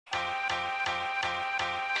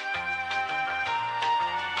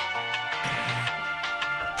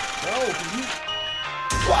No, can you?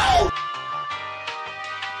 Whoa!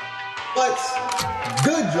 What's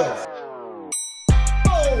good, Joe?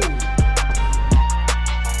 Oh!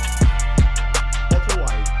 That's a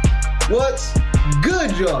white. What's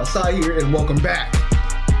good, y'all? Sai here, and welcome back.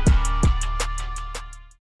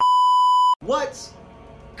 What's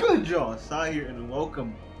good, y'all? Sai here, and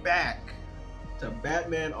welcome back to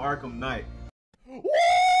Batman Arkham Knight.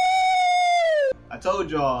 I told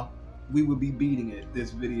y'all we would be beating it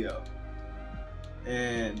this video,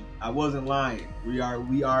 and I wasn't lying. We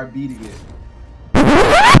are beating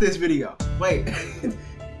it. This video. Wait,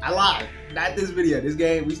 I lied. Not this video. This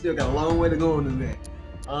game, we still got a long way to go in this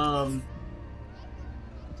game.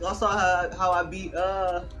 Y'all saw how I beat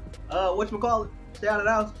whatchamacallit? Stay out of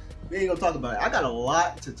the house. We ain't gonna talk about it. I got a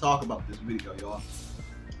lot to talk about this video, y'all.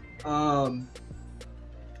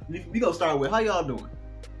 We gonna start with how y'all doing?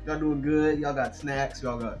 Y'all doing good? Y'all got snacks?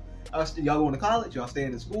 Y'all going to college? Y'all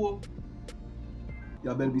staying in school?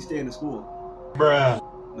 Y'all better be staying in school. Bruh.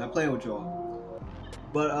 I'm not playing with y'all.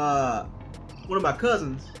 But one of my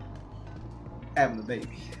cousins having a baby.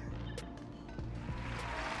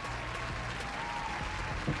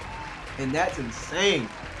 And that's insane.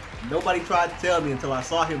 Nobody tried to tell me until I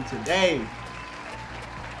saw him today.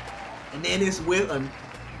 And then it's with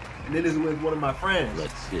one of my friends.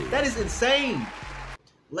 Let's see. That is insane.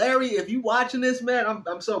 Larry, if you watching this, man,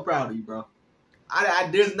 I'm so proud of you, bro.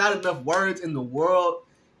 There's not enough words in the world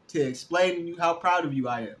to explain to you how proud of you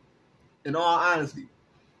I am. In all honesty.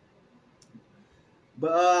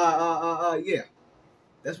 But yeah.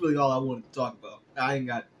 That's really all I wanted to talk about. I ain't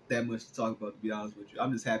got that much to talk about, to be honest with you.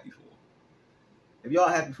 I'm just happy for him. If y'all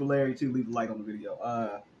happy for Larry too, leave a like on the video.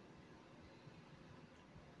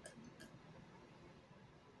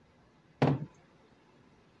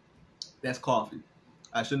 That's coffee.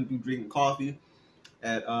 I shouldn't be drinking coffee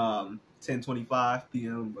at 10:25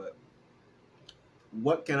 p.m. But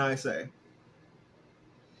what can I say?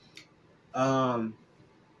 Oh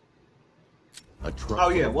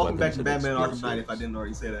yeah, welcome back to Batman Arkham Knight. If I didn't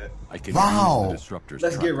already say that. I can use the disruptor's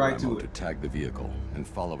Let's get right to it. To tag the vehicle and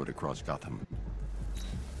follow it across Gotham.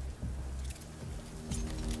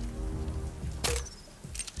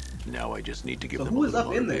 Now I just need to give them a little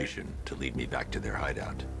motivation to lead me back to their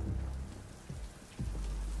hideout.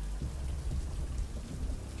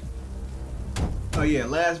 Oh yeah,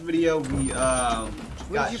 last video we got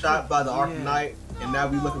shot by the Arkham Knight, and now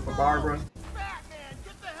we looking for Barbara.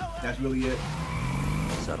 That's really it.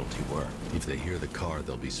 Subtlety work. If they hear the car,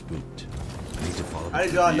 they'll be spooked. I need to follow. How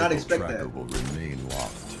did y'all not expect that? The tracker will remain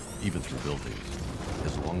locked, even through buildings,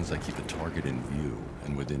 as long as I keep a target in view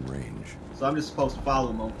and within range. So I'm just supposed to follow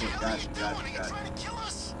him on foot. Gotcha. Trying to kill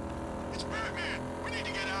us? It's Batman. We need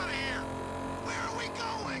to get out of here. Where are we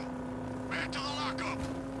going? Back to the lockup.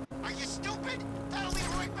 Are you stupid? That'll lead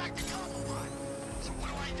right back to Commonwealth. So what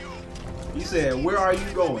do I do? You said, where are you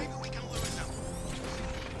going? Maybe we can lose them.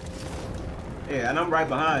 Yeah, and I'm right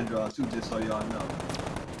behind y'all too, just so y'all know.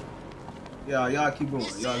 Y'all keep going.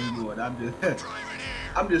 Y'all keep going.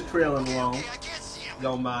 I'm just trailing along. Okay, I can't see him.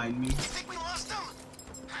 Don't mind me. You think we lost him?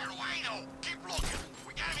 How do I know? Keep looking.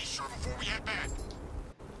 We gotta be sure before we head back.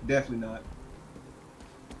 Definitely not.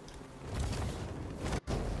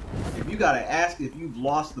 If you gotta ask if you've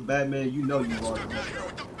lost the Batman, you know you've already lost it.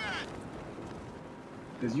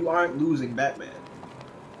 Because you aren't losing Batman.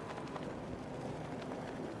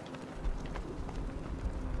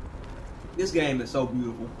 This game is so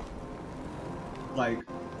beautiful. Like,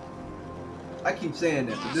 I keep saying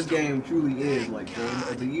that, but this game truly is like Game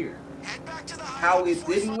of the Year. How it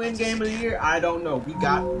didn't win Game of the Year, I don't know. We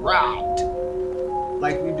got robbed.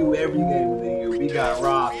 Like we do every Game of the Year. We got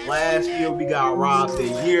robbed last year, we got robbed the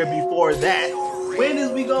year before that. When is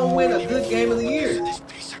we gonna win a good Game of the Year?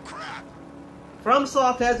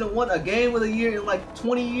 FromSoft hasn't won a Game of the Year in like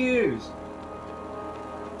 20 years.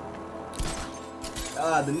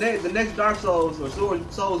 The next Dark Souls or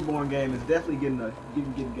Soulsborne game is definitely getting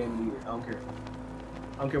Game of the Year. I don't care.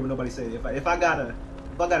 I don't care what nobody says. If I gotta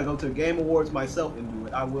go to the Game Awards myself and do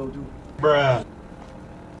it, I will do it. Bruh.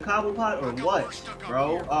 Cobblepot or what,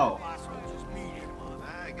 bro? Oh,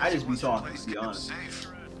 I just be talking, to be honest.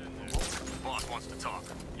 Boss wants to talk.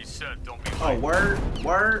 He said don't be. Oh, word.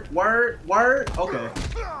 Okay.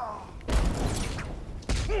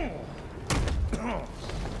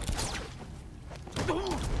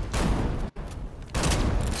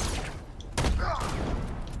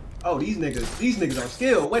 Oh, these niggas are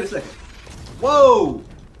skilled. Wait a second. Whoa!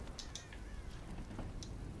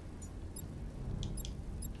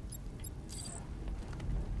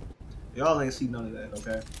 Y'all ain't see none of that,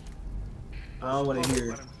 okay? I don't want to hear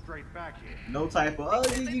Let him straight back here. no type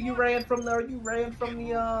of you ran from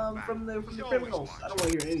the from the criminals. I don't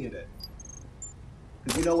want to hear any of that.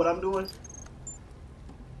 Cause you know what I'm doing?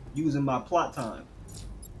 Using my plot time.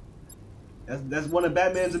 That's one of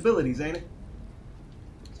Batman's abilities, ain't it?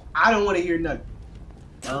 I don't want to hear nothing.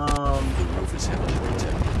 The roof is heavily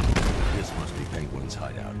protected. This must be Penguin's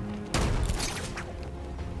hideout.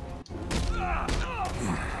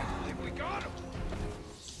 I think we got him.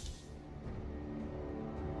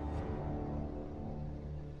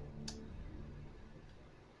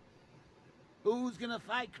 Who's gonna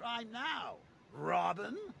fight crime now?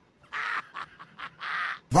 Robin?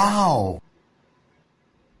 Wow.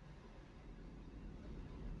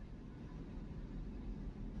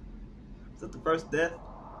 Is that the first death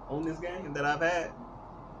on this game that I've had?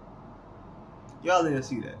 Y'all didn't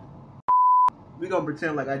see that. We gonna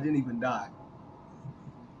pretend like I didn't even die.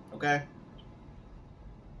 Okay?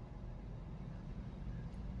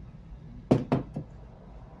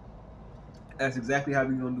 That's exactly how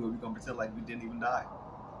we gonna do it. We gonna pretend like we didn't even die.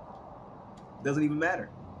 Doesn't even matter.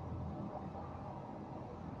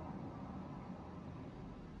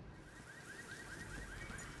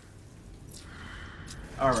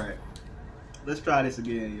 All right, let's try this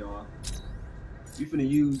again, y'all. We finna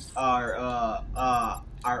use our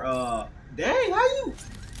dang, how you?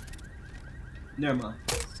 Never mind.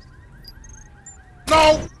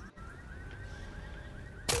 No!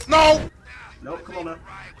 No! Nope, come on now.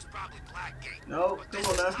 No, come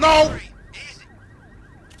on now. No!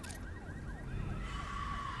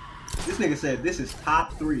 This nigga said this is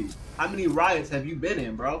top 3. How many riots have you been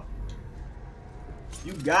in, bro?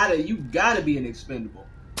 You gotta be an expendable.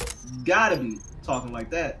 You gotta be talking like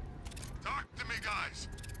that. Talk to me, guys.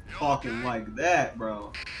 You Talking okay? like that,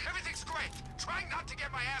 bro. Everything's great. Trying not to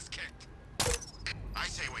get my ass kicked. I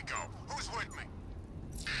say we go. Who's with me?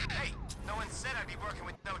 Hey, no one said I'd be working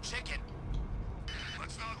with no chicken.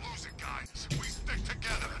 Let's not lose it, guys. We stick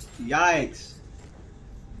together. Yikes.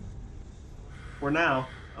 For now,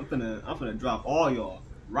 I'm finna drop all y'all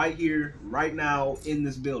right here, right now, in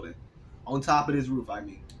this building. On top of this roof, I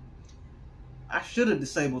mean. I should have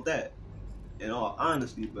disabled that, in all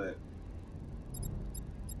honesty, but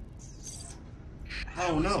I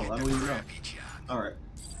don't know. I don't even know. Alright.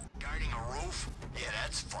 Guarding a roof? Yeah,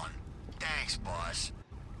 that's fun. Thanks, boss.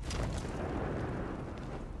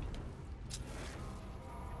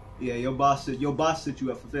 Yeah, your boss set you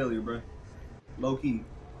up for failure, bro. Low key.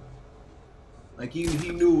 Like he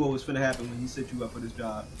knew what was finna happen when he set you up for this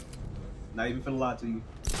job. Not even finna lie to you.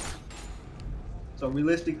 So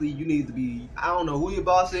realistically, you need to be, I don't know who your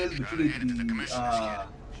boss is, but you need to be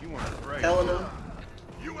telling them.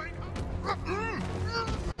 You ain't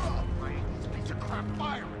piece of crap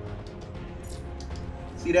firing.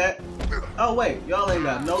 See that? Oh wait, y'all ain't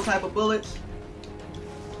got no type of bullets.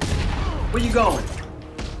 Where you going?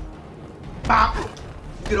 Bop!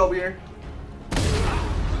 Get over here.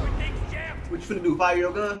 What you finna do? Fire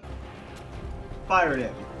your gun? Fire it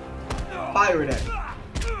at me. Fire it at me.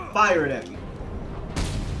 Fire it at me.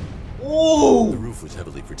 Ooh! The roof was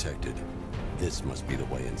heavily protected. This must be the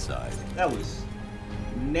way inside. That was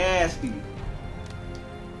nasty.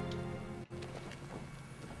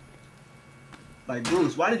 Like,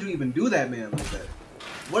 Bruce, why did you even do that man like that?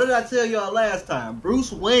 What did I tell y'all last time?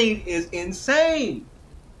 Bruce Wayne is insane.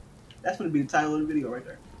 That's gonna be the title of the video right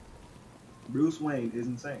there. Bruce Wayne is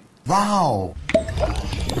insane. Wow.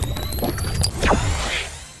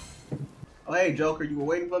 Oh, hey, Joker, you were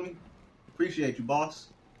waiting for me? Appreciate you, boss.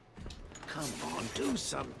 Come on, do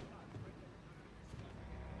something.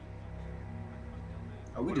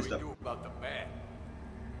 Oh, we just What do we do about the man?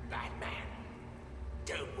 Batman.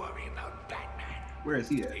 Don't worry about Batman. Where is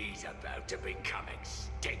he at? He's about to become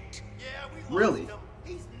extinct. Yeah, we Really? lost him.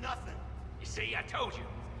 He's nothing. You see, I told you.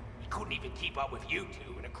 He couldn't even keep up with you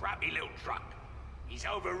two in a crappy little truck. He's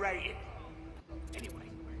overrated. Anyway,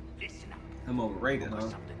 listen up. I'm overrated, I've got huh?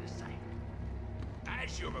 something to say.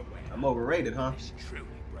 As you're aware, I'm overrated, huh? this truly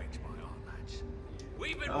breaks my heart, lads.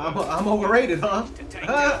 We've been I'm overrated, huh? to take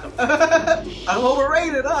down the I'm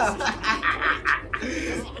overrated, huh?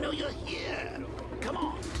 Even though you're here. Come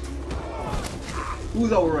on.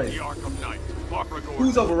 Who's overrated? The Arkham Knight, Barbara Gordon.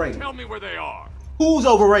 Who's overrated? Tell me where they are. Who's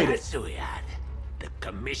overrated? That's who we had. The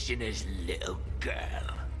commissioner's little girl.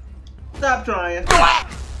 Stop trying.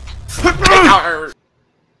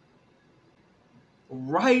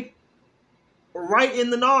 Right in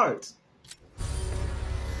the nards.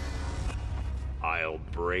 I'll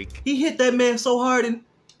break He hit that man so hard, and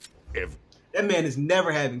every that man is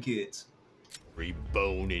never having kids.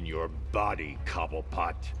 bone in your body,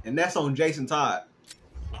 Cobblepot. And that's on Jason Todd.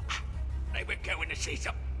 They were going to see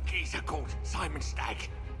some geezer called Simon Stagg.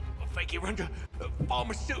 I think he runs a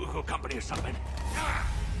pharmaceutical company or something.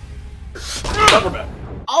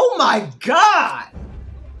 Oh my god!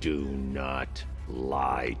 Do not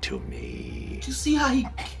lie to me. Did you see how he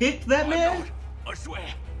kicked that man? I swear.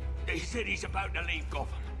 They said he's about to leave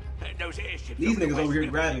Gotham. Those airships. These niggas over here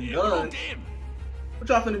grabbing guns. Him. What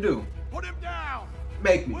y'all finna do? Put him down.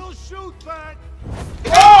 Make me. We'll shoot that.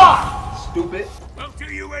 Stupid. Won't do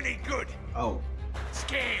you any good. Oh.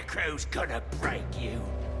 Scarecrow's gonna break you.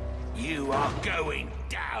 You are going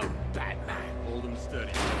down, Batman. Hold him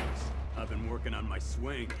steady, folks. I've been working on my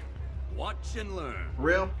swing. Watch and learn. For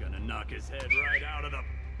real? Gonna knock his head right out of the...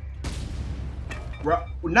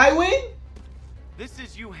 Nightwing? This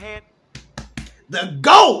is you hand... The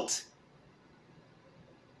GOAT!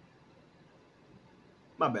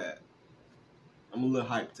 My bad. I'm a little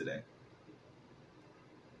hyped today.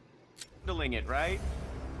 Handling it, right?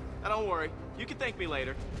 Now don't worry. You can thank me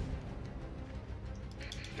later.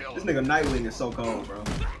 This nigga Nightwing is so cold, bro.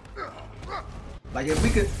 Like, if we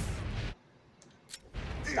could...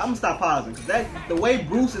 I'm gonna stop pausing, because the way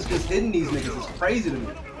Bruce is just hitting these niggas is crazy to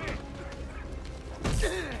me.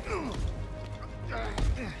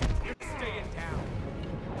 Staying down.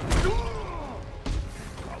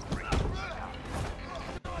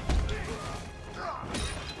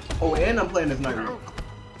 Oh, and I'm playing this Nightwing.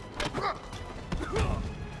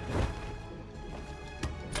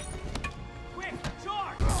 Quick,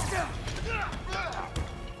 charge!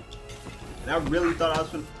 And I really thought I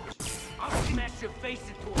was finna... I'll smash your face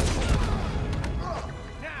into a...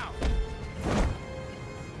 Now!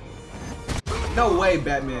 No way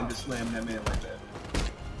Batman just slammed that man like that.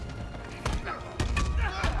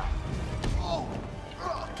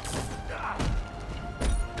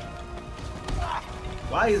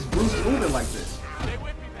 Why is Bruce moving like this? Stay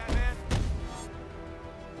with me, Batman.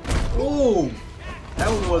 Ooh! That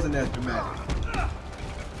one wasn't as dramatic.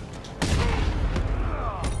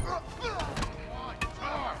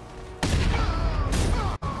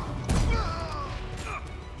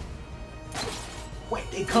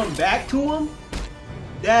 Wait, they come back to him?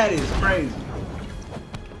 That is crazy.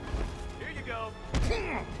 Here you go.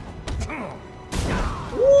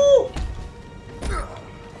 Woo!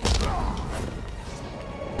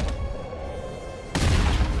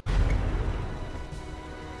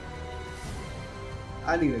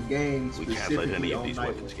 I need a game We specifically can't let any of on these Nightwing.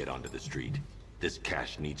 weapons get onto the street. This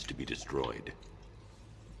cache needs to be destroyed.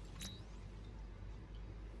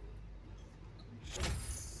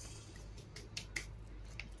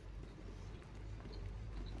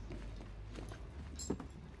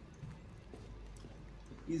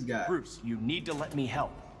 He's got... Bruce, you need to let me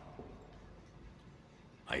help.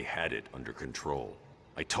 I had it under control.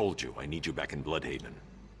 I told you, I need you back in Bloodhaven.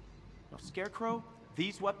 Now, Scarecrow,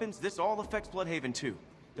 these weapons, this all affects Bloodhaven too.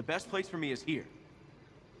 The best place for me is here.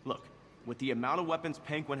 Look, with the amount of weapons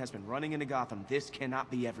Penguin has been running into Gotham, this cannot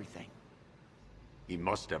be everything. He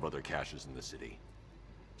must have other caches in the city.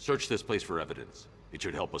 Search this place for evidence. It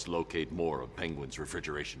should help us locate more of Penguin's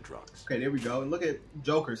refrigeration trucks. Okay, there we go. And look at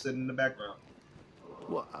Joker sitting in the background.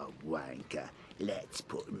 What a wanker. Let's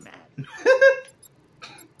put him out.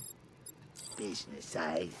 Business,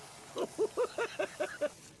 eh?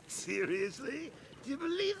 Seriously? Do you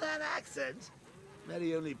believe that accent? That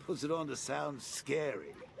he only puts it on to sound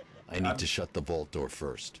scary. I need to shut the vault door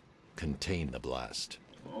first. Contain the blast.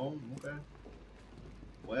 Oh, okay.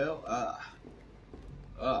 Well,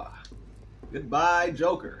 goodbye,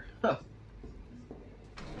 Joker.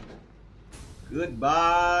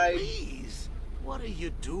 Goodbye. Please, what are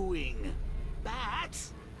you doing?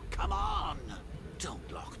 Bats? Come on.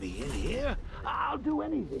 Don't lock me in here. I'll do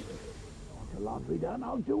anything. Want the laundry done?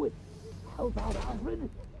 I'll do it. Help out, Alfred.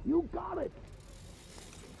 You got it.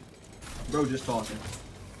 Bro, just talking.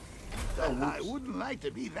 I wouldn't like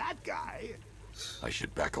to be that guy. I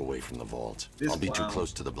should back away from the vault. This I'll be too clown.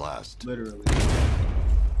 close to the blast. Literally.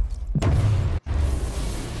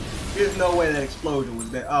 There's no way that explosion was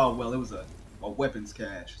that. Oh, well, it was a weapons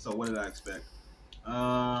cache. So what did I expect?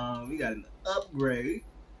 We got an upgrade.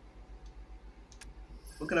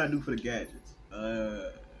 What can I do for the gadgets?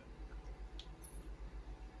 Okay,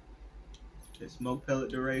 smoke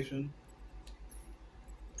pellet duration.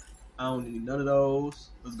 I don't need none of those.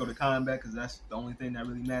 Let's go to combat because that's the only thing that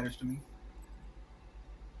really matters to me.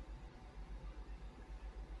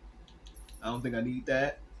 I don't think I need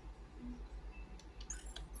that.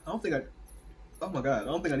 I don't think I... Oh my god, I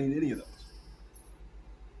don't think I need any of those.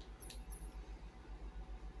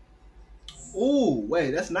 Ooh,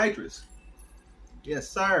 wait, that's nitrous. Yes,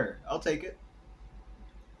 sir. I'll take it.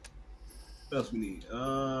 What else we need?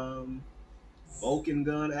 Vulcan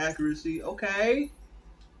gun accuracy. Okay.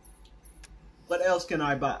 What else can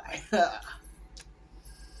I buy?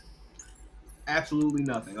 Absolutely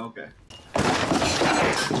nothing. Okay.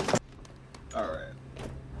 Alright.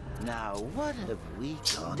 Now, what have we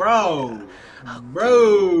got? Bro!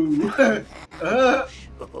 here? Bro!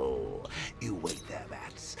 Oh, you wait there,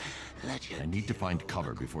 Max. Let your I need to find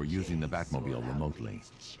cover before using the Batmobile remotely.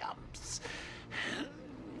 Chumps.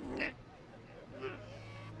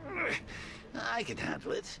 I can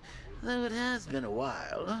handle it, though it has been a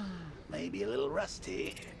while. Maybe a little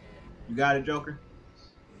rusty. You got it, Joker?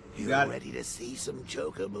 You got it? ready to see some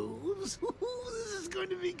Joker moves? This is going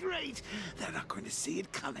to be great. They're not going to see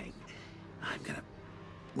it coming. I'm gonna...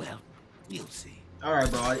 Well, you'll see.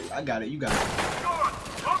 Alright, bro. I got it. You got it.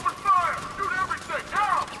 Open fire! Shoot everything!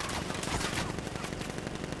 Now!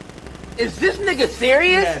 Is this nigga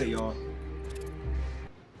serious? Get it, y'all.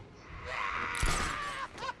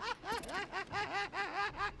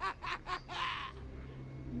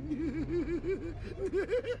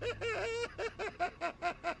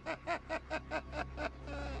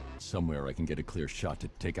 Somewhere I can get a clear shot to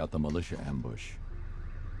take out the militia ambush.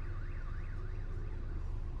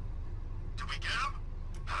 Did we get him?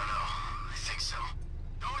 I don't know. I think so.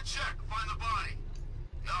 Go and check. Find the body.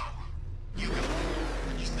 No. You go.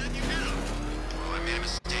 You said you did him. Oh, I made a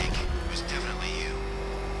mistake. It was definitely you.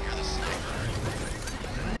 You're the sniper.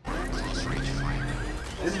 Close range fighter.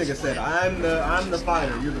 This nigga said, I'm the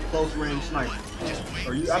fighter, you're the close range sniper.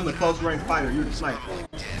 Or I'm the close range fighter, you're the sniper.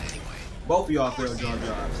 Both of y'all failed your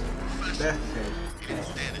jobs. That's the case. You didn't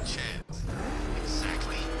stand a chance.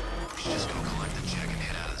 Exactly. We should just go collect the check and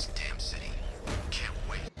head out of this damn city. Can't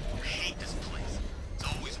wait. I hate this place. It's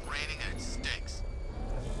always raining and it stinks.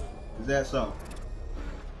 Is that so?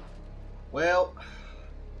 Well,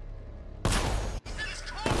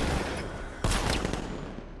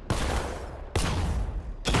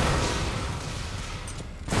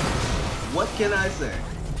 what can I say?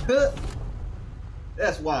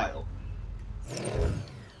 That's wild.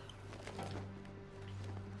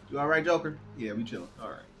 You alright, Joker? Yeah, we chilling.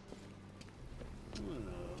 Alright.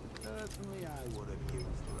 Personally, I would have used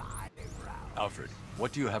live rounds. Alfred,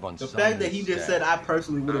 what do you have on The Simon fact that he just said Stagg? I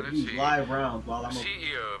personally would have let's used see. live rounds while I'm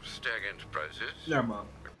CEO of Stagg Enterprises, Never mind.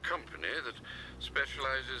 a company that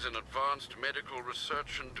specializes in advanced medical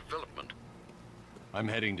research and development. I'm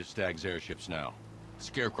heading to Stagg's airships now.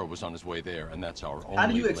 Scarecrow was on his way there, and that's our only How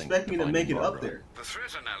do you link expect me to finding make it up Barbara. there? The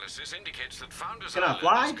threat analysis indicates that Founders Can I Island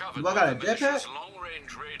fly? is covered Do I got by a the militia's jetpack?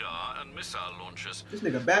 long-range radar and missile launchers. This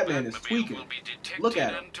nigga Batman is Batmobile tweaking. will be detected Look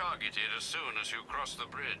at him. and targeted as soon as you cross the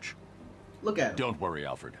bridge. Look at him. Don't worry,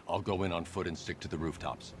 Alfred. I'll go in on foot and stick to the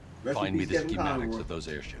rooftops. Rest in Find me peace, the Kevin schematics Conroy. of those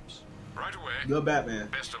airships. Right away. Good Batman.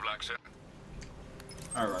 Best of luck, sir.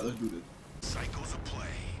 Alright, let's do this. Cycles of play.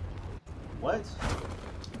 What?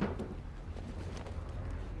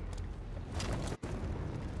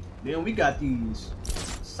 Then we got these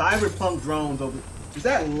cyberpunk drones over. Is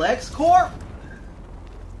that LexCorp?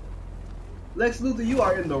 Lex Luthor, you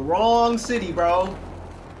are in the wrong city, bro.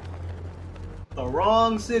 The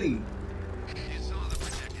wrong city. You saw the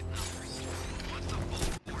projected numbers. Once the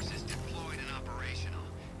full force is deployed and operational,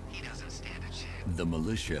 he doesn't stand a chance. The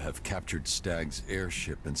militia have captured Stagg's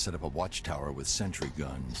airship and set up a watchtower with sentry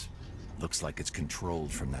guns. Looks like it's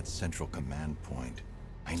controlled from that central command point.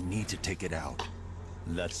 I need to take it out.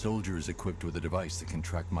 That soldier is equipped with a device that can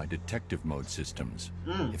track my detective mode systems.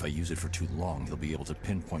 If I use it for too long, he'll be able to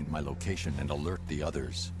pinpoint my location and alert the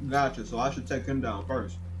others. Gotcha, so I should take him down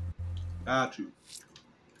first. Got you.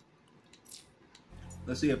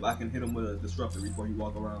 Let's see if I can hit him with a disruptor before he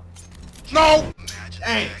walk around. No! Imagine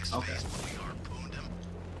Dang. Stag's Okay. face when we harpooned him.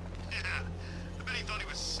 Yeah, I bet he thought he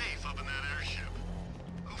was safe up in that airship.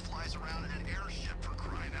 Who flies around in an airship for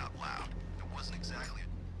crying out loud? It wasn't exactly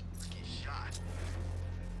a risky shot.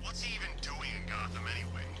 What's he even doing in Gotham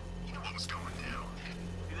anyway? You know what was going down.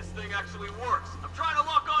 See, this thing actually works. I'm trying to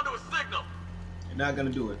lock onto a signal. You're not gonna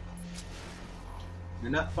do it.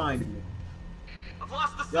 You're not finding me. I've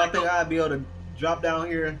lost the Y'all signal. think I'd be able to drop down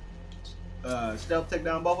here, stealth take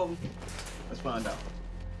down both of them? Let's find out.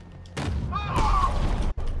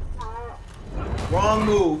 Wrong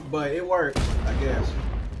move, but it worked, I guess.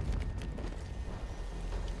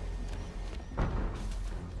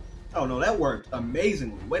 Oh no, that worked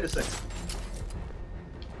amazingly. Wait a second.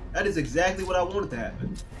 That is exactly what I wanted to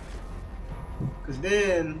happen. Cause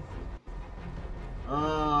then,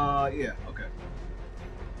 yeah, okay.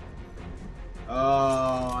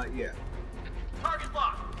 Yeah. Target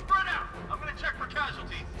locked. Spread out. I'm gonna check for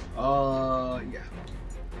casualties. Yeah.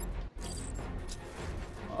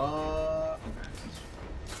 Okay.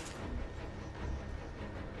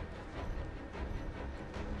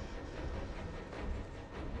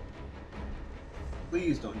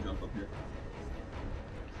 Please don't jump up here.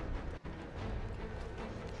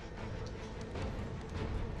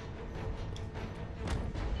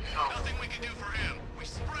 Nothing we can do for him. We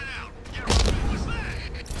spread out. Yeah, what's that?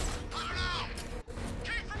 I don't know.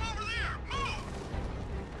 Came from over there. Move!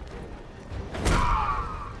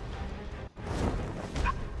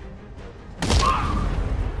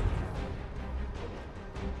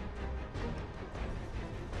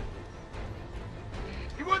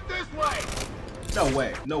 He went this way! No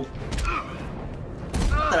way. No. I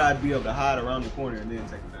thought I'd be able to hide around the corner and then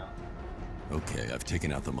take him out. Okay, I've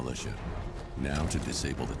taken out the militia. Now to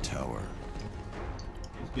disable the tower.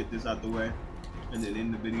 Let's get this out the way and then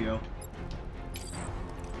end the video.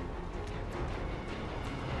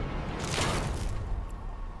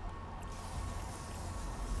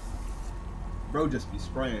 Bro just be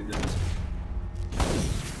spraying just.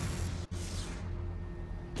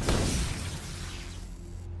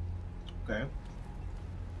 Okay.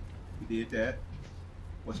 We did that.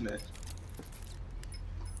 What's next?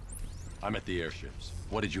 I'm at the airships.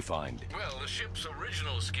 What did you find? Well, the ship's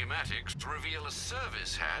original schematics reveal a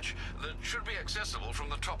service hatch that should be accessible from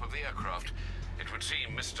the top of the aircraft. It would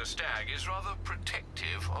seem Mr. Stagg is rather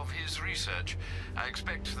protective of his research. I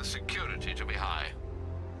expect the security to be high.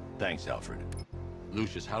 Thanks, Alfred.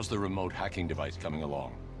 Lucius, how's the remote hacking device coming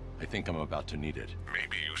along? I think I'm about to need it.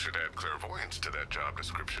 Maybe you should add clairvoyance to that job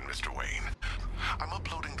description, Mr. Wayne. I'm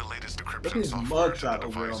uploading the latest Look at decryption his software to the mugshot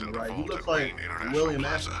over there device on in the the right. He vault looks at like Wayne International William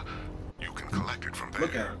Plaza. Afton. You can collect it from there.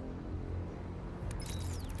 Look at him.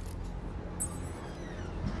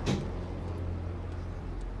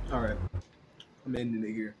 Alright. I'm ending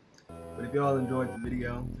it here. But if y'all enjoyed the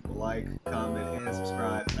video, like, comment, and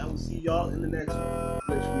subscribe. And I will see y'all in the next one,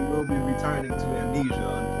 which we will be returning to Amnesia,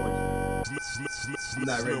 unfortunately. I'm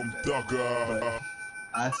not ready for that. But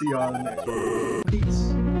I see y'all in the next one. Peace.